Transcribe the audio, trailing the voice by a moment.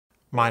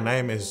My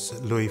name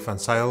is Louis van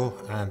Zijl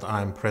and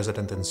I'm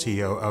President and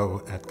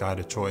COO at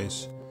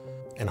GuidedChoice.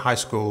 In high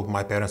school,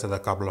 my parents had a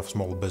couple of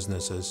small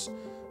businesses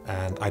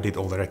and I did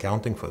all their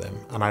accounting for them.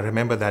 And I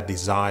remember that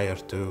desire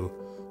to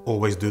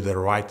always do the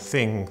right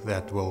thing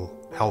that will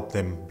help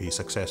them be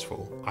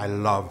successful. I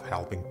love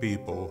helping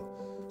people,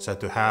 so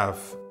to have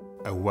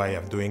a way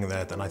of doing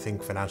that, and I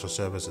think financial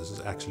services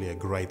is actually a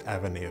great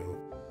avenue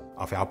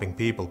of helping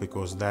people,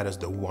 because that is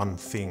the one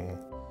thing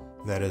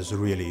that is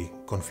really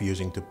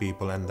confusing to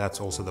people, and that's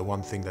also the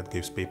one thing that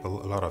gives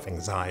people a lot of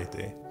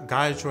anxiety.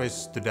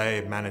 GuidedChoice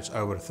today manage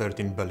over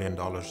 $13 billion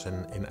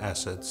in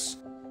assets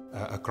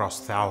across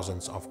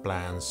thousands of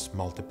plans,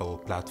 multiple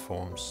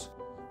platforms.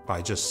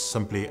 By just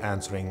simply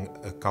answering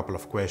a couple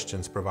of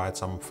questions, provide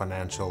some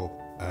financial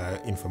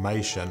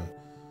information,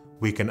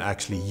 we can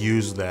actually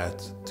use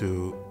that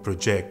to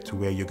project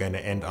where you're going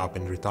to end up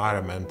in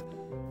retirement.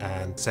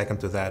 And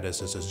second to that is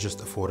just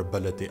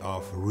affordability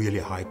of really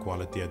high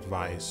quality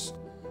advice,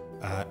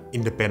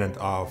 independent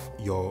of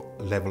your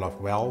level of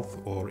wealth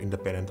or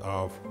independent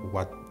of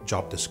what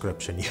job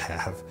description you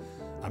have.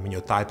 I mean,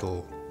 your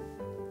title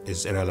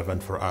is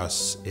irrelevant for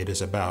us. It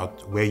is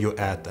about where you're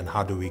at and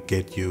how do we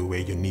get you where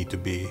you need to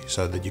be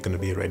so that you're going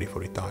to be ready for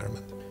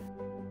retirement.